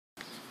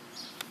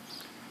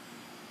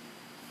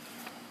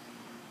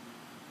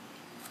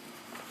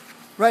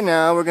Right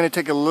now we're going to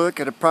take a look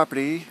at a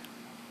property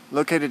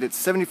located at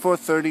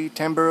 7430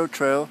 Tamburo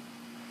Trail.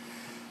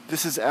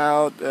 This is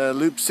out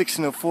Loop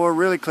 1604,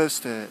 really close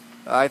to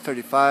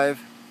I-35.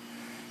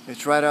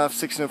 It's right off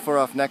 1604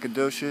 off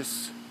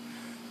Nacogdoches,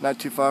 not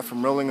too far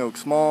from Rolling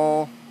Oaks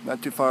Mall,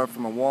 not too far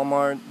from a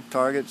Walmart,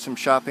 Target, some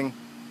shopping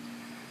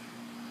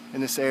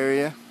in this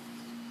area.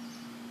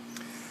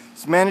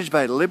 It's managed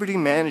by Liberty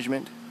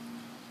Management.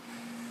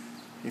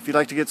 If you'd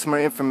like to get some more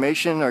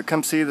information or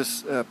come see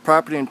this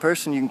property in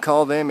person, you can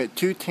call them at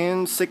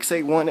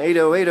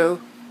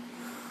 210-681-8080.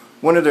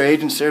 One of their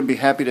agents there would be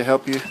happy to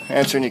help you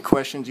answer any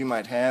questions you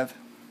might have.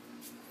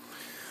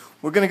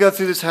 We're going to go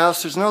through this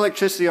house. There's no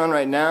electricity on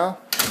right now,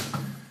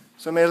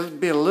 so it may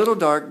be a little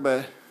dark,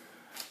 but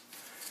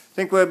I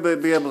think we'll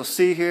be able to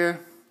see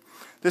here.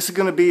 This is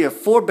going to be a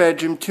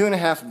 4-bedroom,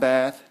 2.5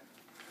 bath.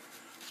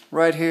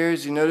 Right here,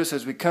 as you notice,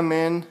 as we come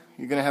in,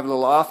 you're going to have a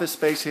little office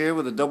space here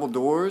with the double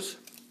doors.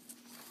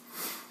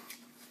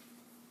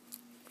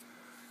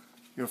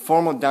 Your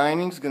formal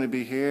dining is going to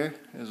be here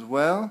as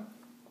well.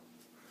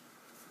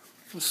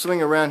 We'll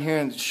swing around here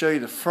and show you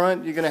the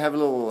front. You're going to have a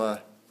little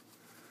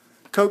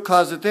coat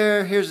closet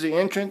there. Here's the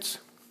entrance.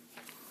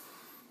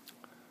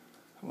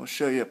 We'll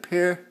show you up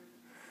here.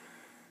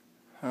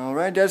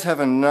 Alright, it does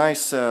have a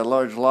nice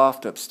large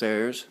loft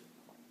upstairs.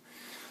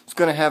 It's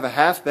going to have a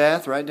half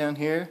bath right down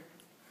here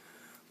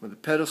with a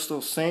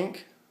pedestal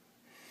sink.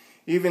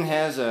 Even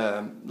has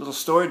a little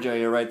storage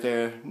area right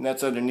there, and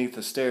that's underneath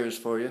the stairs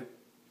for you.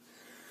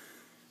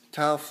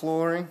 Tile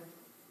flooring,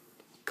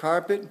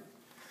 carpet,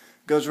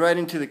 goes right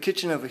into the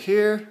kitchen over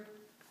here.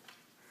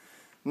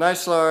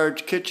 Nice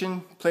large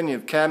kitchen, plenty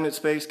of cabinet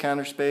space,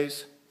 counter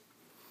space.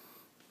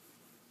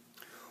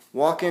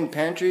 Walk-in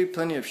pantry,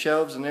 plenty of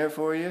shelves in there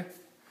for you.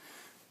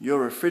 Your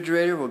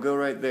refrigerator will go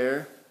right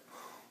there.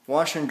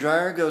 Washer and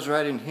dryer goes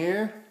right in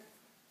here.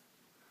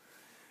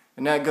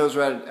 And that goes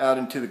right out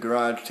into the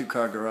garage,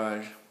 2-car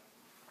garage.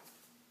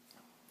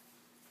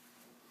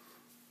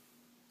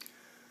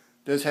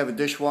 Does have a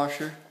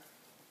dishwasher,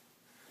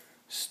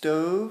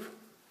 stove.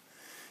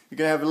 You're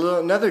going to have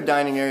another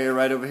dining area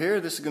right over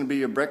here. This is going to be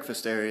your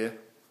breakfast area.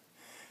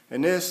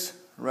 And this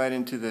right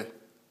into the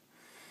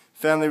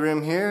family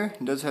room here.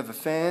 It does have a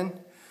fan.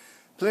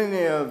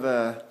 Plenty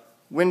of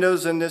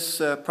windows in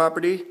this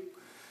property.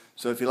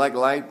 So if you like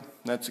light,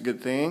 that's a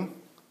good thing.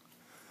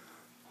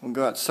 We'll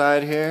go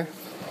outside here.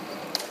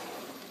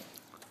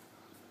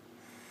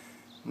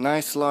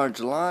 Nice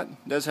large lot.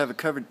 It does have a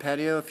covered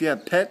patio. If you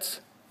have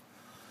pets,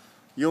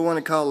 you'll want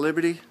to call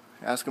Liberty.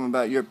 Ask them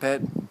about your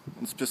pet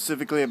and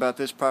specifically about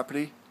this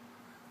property.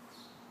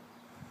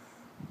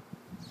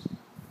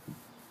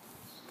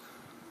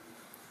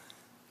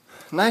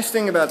 Nice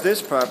thing about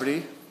this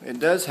property, it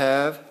does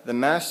have the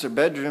master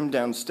bedroom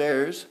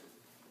downstairs.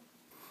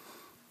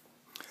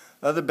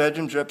 Other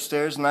bedrooms are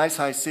upstairs. Nice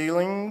high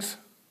ceilings.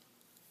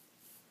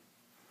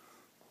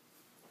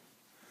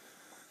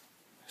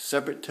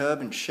 Separate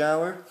tub and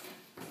shower.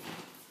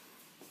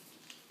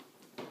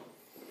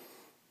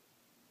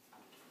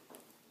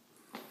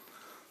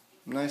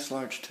 Nice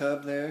large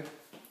tub there.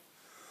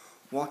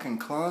 Walk-in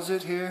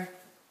closet here.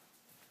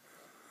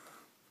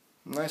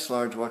 Nice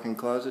large walk-in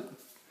closet.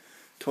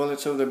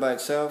 Toilet's over there by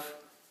itself.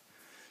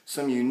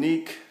 Some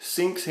unique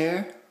sinks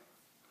here.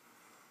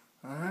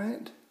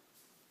 Alright.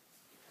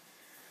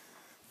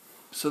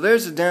 So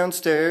there's the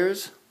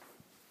downstairs.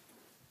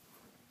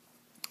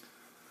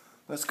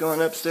 Let's go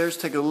on upstairs,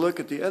 take a look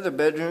at the other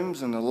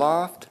bedrooms and the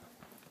loft.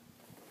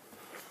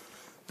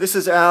 This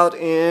is out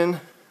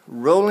in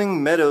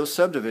Rolling Meadows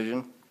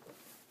subdivision.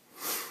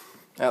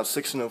 Out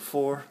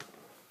 1604.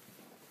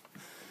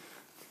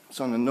 It's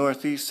on the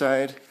northeast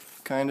side,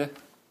 kinda.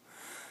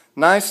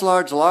 Nice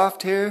large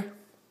loft here.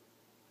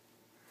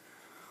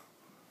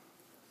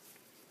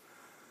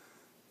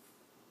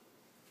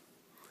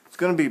 It's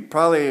going to be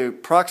probably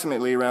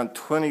approximately around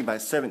 20 by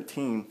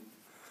 17.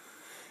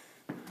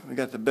 We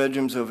got the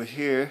bedrooms over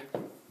here.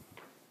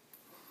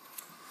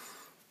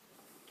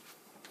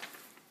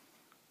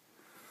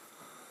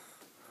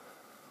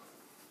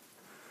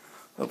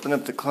 Open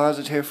up the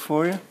closet here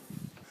for you.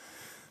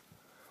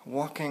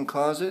 Walk-in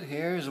closet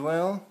here as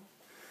well.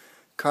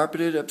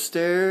 Carpeted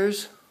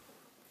upstairs.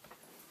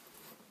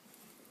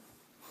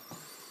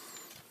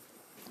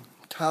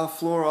 Tile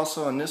floor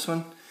also on this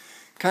one.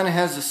 Kind of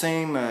has the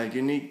same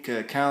unique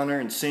counter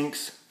and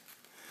sinks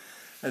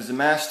as the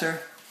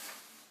master.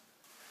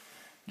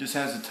 Just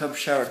has a tub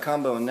shower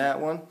combo in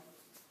that one.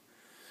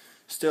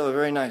 Still a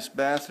very nice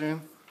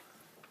bathroom.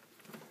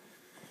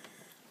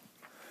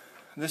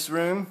 This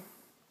room,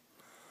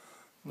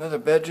 another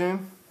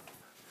bedroom.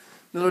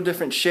 A little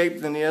different shape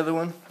than the other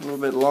one, a little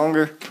bit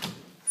longer.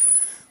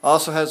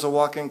 Also has a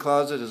walk-in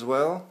closet as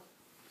well.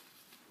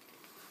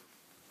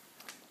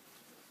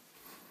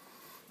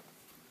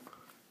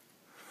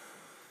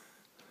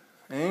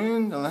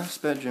 And the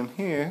last bedroom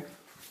here.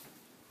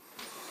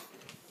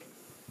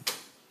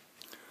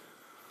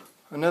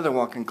 Another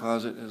walk-in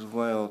closet as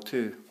well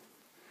too.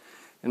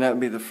 And that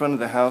would be the front of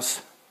the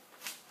house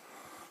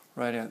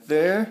right out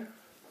there.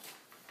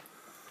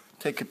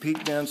 Take a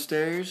peek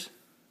downstairs.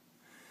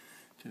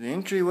 to the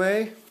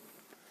entryway.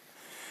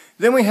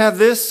 Then we have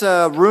this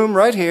room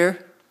right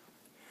here.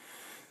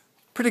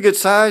 Pretty good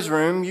size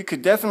room. You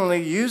could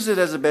definitely use it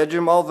as a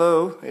bedroom,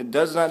 although it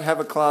does not have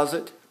a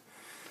closet.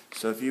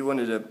 So if you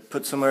wanted to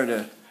put somewhere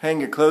to hang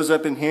your clothes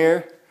up in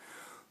here,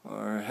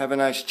 or have a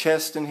nice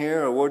chest in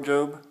here, or a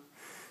wardrobe,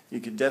 you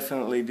could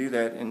definitely do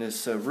that in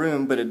this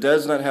room, but it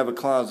does not have a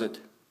closet.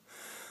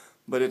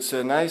 But it's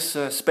a nice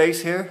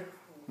space here,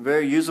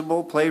 very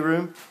usable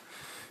playroom.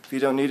 If you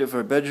don't need it for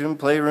a bedroom,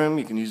 playroom,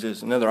 you can use it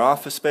as another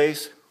office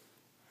space.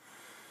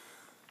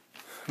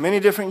 Many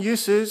different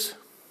uses.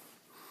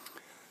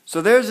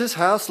 So there's this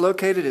house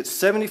located at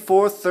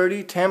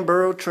 7430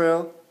 Tamburo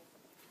Trail.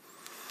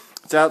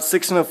 It's out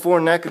 604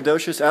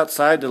 Nacogdoches,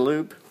 outside the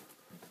loop.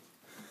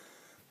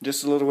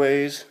 Just a little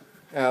ways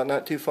out,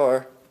 not too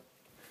far.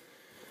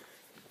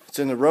 It's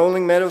in the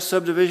Rolling Meadow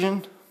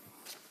subdivision.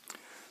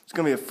 It's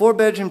going to be a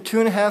 4-bedroom,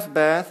 2.5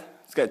 bath.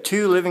 It's got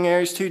 2 living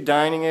areas, 2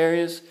 dining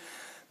areas,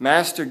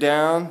 master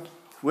down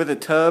with a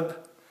tub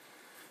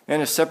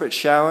and a separate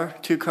shower,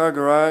 2-car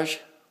garage.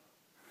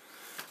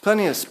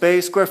 Plenty of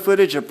space, square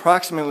footage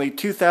approximately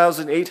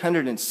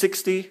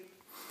 2,860.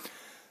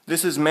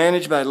 This is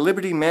managed by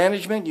Liberty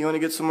Management. You want to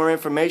get some more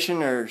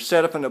information or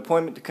set up an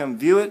appointment to come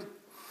view it?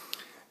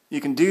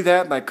 You can do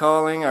that by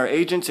calling our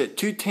agents at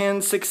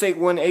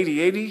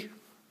 210-681-8080,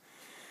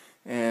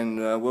 and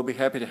we'll be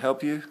happy to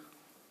help you.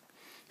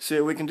 See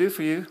what we can do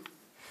for you.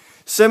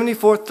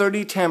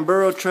 7430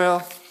 Tamburo Trail.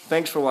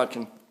 Thanks for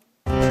watching.